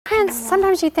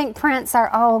sometimes you think prints are,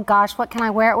 oh gosh, what can I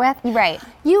wear it with? Right.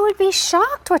 You would be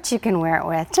shocked what you can wear it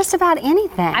with, just about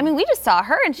anything. I mean, we just saw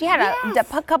her and she had a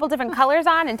couple different colors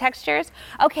on and textures.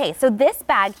 Okay, so this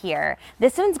bag here,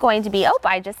 this one's going to be,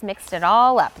 I just mixed it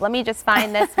all up. Let me just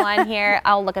find this one here.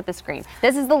 I'll look at the screen.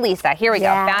 This is the Lesa. Here we go.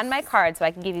 Found my card so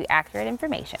I can give you accurate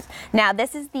information. Now,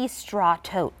 this is the straw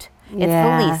tote. It's the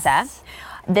Lesa.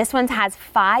 This one has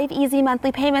 5 easy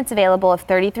monthly payments available of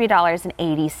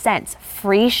 $33.80.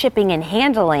 Free shipping and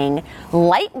handling.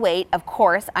 Lightweight, of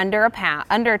course, under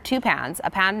 2 pounds,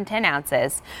 1 pound and 10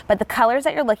 ounces. But the colors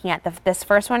that you're looking at, this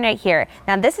first one right here,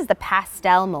 now this is the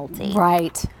pastel multi.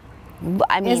 Right.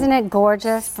 I mean, isn't it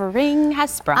gorgeous? Spring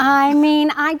has sprung. I mean,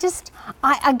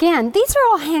 again, these are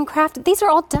all handcrafted. These are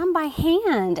all done by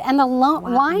hand. And the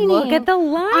lining. Look at the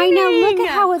lining. I know, look at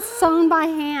how it's sewn by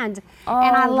hand.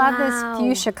 And I love this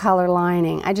fuchsia color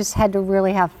lining. I just had to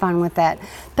really have fun with that.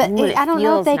 But I don't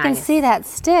know if they can see that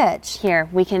stitch. Here,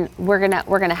 we're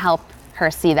gonna help her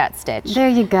see that stitch. There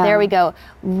you go. There we go.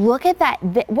 Look at that.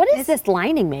 What is this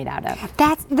lining made out of?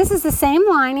 This is the same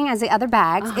lining as the other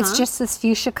bags. It's just this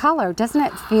fuchsia color. Doesn't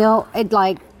it feel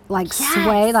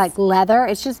sway, like leather?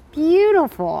 It's just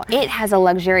beautiful. It has a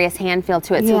luxurious hand feel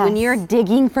to it. So when you're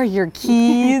digging for your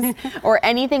keys or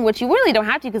anything, which you really don't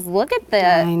have to, because look at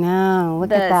the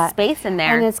look at that space in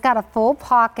there. And it's got a full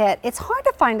pocket. It's hard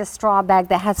to find a straw bag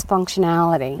that has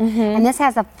functionality. And this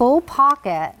has a full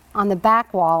pocket on the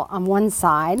back wall on one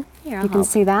side. Here, you can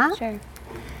see that? Sure.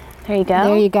 There you go.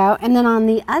 There you go. And then on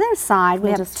the other side,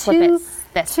 we have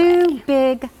two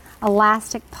big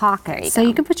elastic pockets. So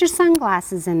you can put your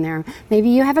sunglasses in there. Maybe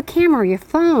you have a camera, your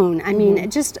phone. I mean, it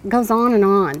just goes on and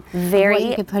on. Very what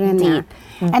you could put in there.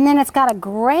 And then it's got a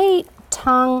great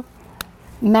tongue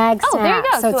mag snap. There you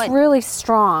go. So it's really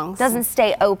strong. Doesn't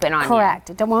stay open on you. Correct.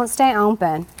 It won't stay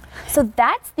open. So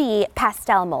that's the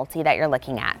pastel multi that you're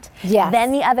looking at. Yes.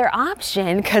 Then the other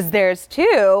option, because there's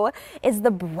 2, is the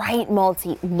bright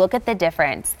multi. Look at the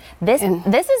difference. This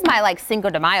is my Cinco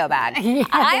de Mayo bag.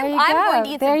 I'm going to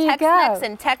eat some Tex-Mex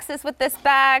in Texas with this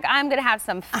bag. I'm going to have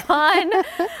some fun.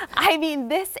 I mean,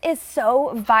 this is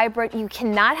so vibrant. You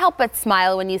cannot help but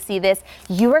smile when you see this.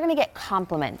 You are going to get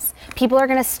compliments. People are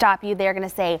going to stop you. They're going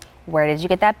to say, where did you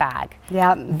get that bag?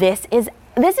 Yeah.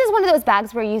 This is one of those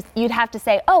bags where you'd have to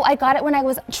say, oh, I got it when I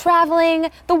was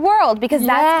traveling the world, because it's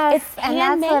handmade.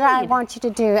 And that's what I want you to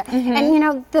do. And you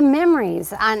know, the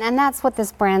memories, and that's what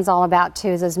this brand's all about too,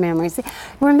 is those memories.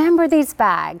 Remember these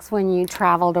bags when you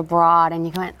traveled abroad and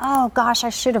you went, oh gosh, I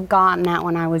should have gotten that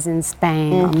when I was in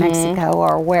Spain or Mexico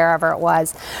or wherever it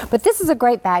was. But this is a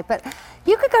great bag. But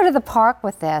you could go to the park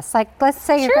with this. Like, let's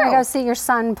say you're going to go see your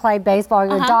son play baseball,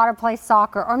 your daughter play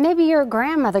soccer, or maybe your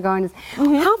grandmother going to.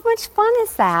 How much fun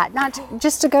is that? Not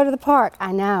just to go to the park.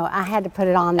 I know. I had to put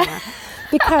it on there.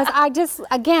 Because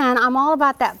I'm all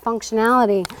about that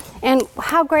functionality. And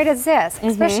how great is this?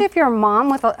 Especially if you're a mom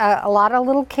with a lot of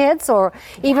little kids, or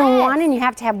even one, and you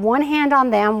have to have one hand on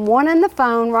them, one on the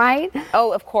phone, right?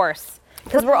 Oh, of course.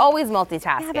 Because we're always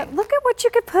multitasking. Yeah, but look at what you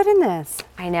could put in this.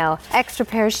 I know. Extra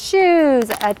pair of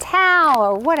shoes, a towel,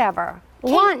 or whatever.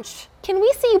 Lunch. Can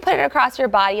we see you put it across your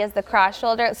body as the cross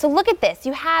shoulder? So look at this.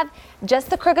 You have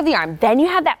just the crook of the arm. Then you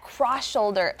have that cross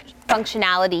shoulder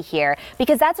functionality here,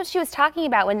 because that's what she was talking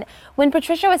about when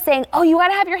Patricia was saying, oh, you got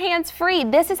to have your hands free.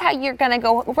 This is how you're going to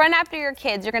go run after your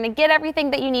kids. You're going to get everything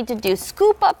that you need to do.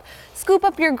 Scoop up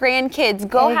your grandkids.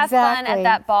 Go have fun at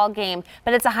that ball game.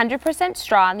 But it's 100%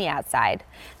 straw on the outside.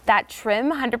 That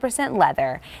trim, 100%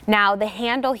 leather. Now the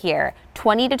handle here,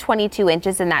 20 to 22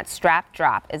 inches, and that strap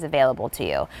drop is available to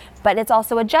you. But it's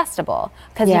also adjustable,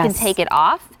 because you can take it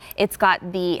off. It's got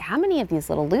how many of these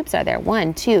little loops are there?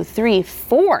 1, 2, 3,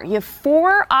 4. You have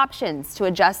 4 options to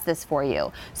adjust this for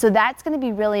you. So that's going to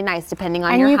be really nice depending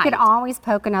on your height. And you could always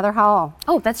poke another hole.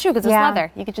 Oh, that's true, because it's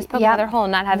leather. You could just poke another hole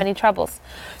and not have any troubles.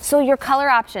 So your color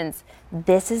options,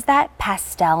 this is that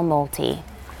pastel multi.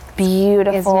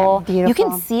 Beautiful. Isn't it beautiful?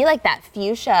 You can see that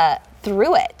fuchsia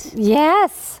through it.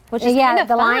 Yes. Which is kind of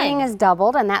the fun. lining is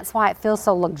doubled, and that's why it feels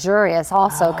so luxurious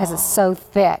also, because it's so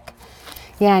thick.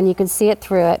 Yeah, and you can see it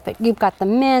through it. But you've got the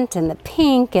mint and the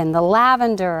pink and the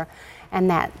lavender and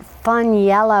that fun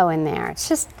yellow in there. It's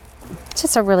just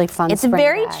a really fun It's spring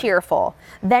very bag. cheerful.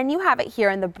 Then you have it here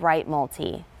in the bright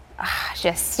multi.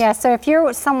 Yeah, so if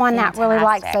you're someone that really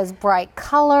likes those bright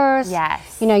colors,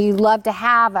 you love to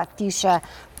have a fuchsia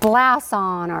blouse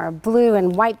on or a blue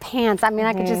and white pants. I mean,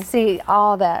 I could just see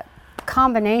all the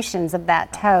combinations of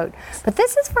that tote. But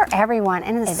this is for everyone,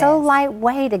 and it's so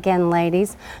lightweight again,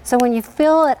 ladies. So when you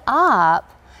fill it up,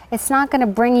 it's not going to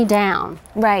bring you down.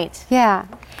 Right. Yeah.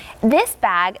 This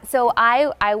bag, so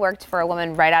I worked for a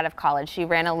woman right out of college. She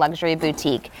ran a luxury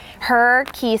boutique. Her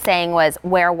key saying was,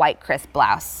 wear white crisp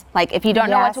blouse. Like, if you don't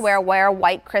know what to wear a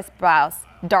white crisp blouse,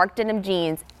 dark denim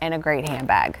jeans, and a great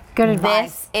handbag. Good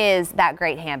advice. This is that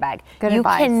great handbag. Good you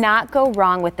advice. cannot go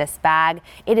wrong with this bag.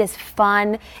 It is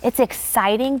fun, it's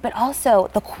exciting, but also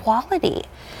the quality.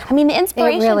 I mean, the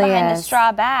inspiration really behind is. the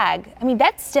straw bag, I mean,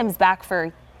 that stems back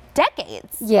for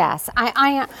decades. Yes,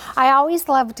 I always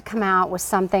love to come out with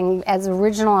something as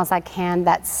original as I can,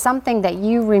 that's something that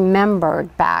you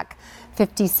remembered back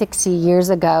 50, 60 years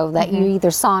ago that you either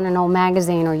saw in an old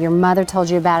magazine or your mother told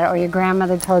you about it or your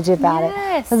grandmother told you about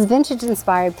it. Those vintage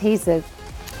inspired pieces.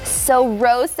 So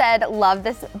Rose said, love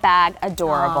this bag,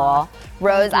 adorable.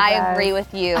 Rose, I agree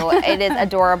with you. It is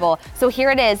adorable. So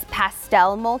here it is,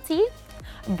 pastel multi,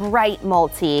 bright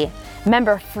multi.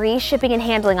 Remember, free shipping and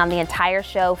handling on the entire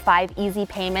show, 5 easy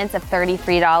payments of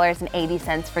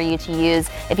 $33.80 for you to use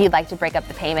if you'd like to break up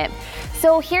the payment.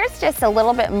 So here's just a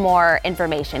little bit more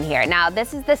information here. Now,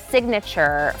 this is the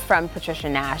signature from Patricia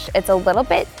Nash. It's a little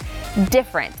bit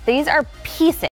different. These are pieces.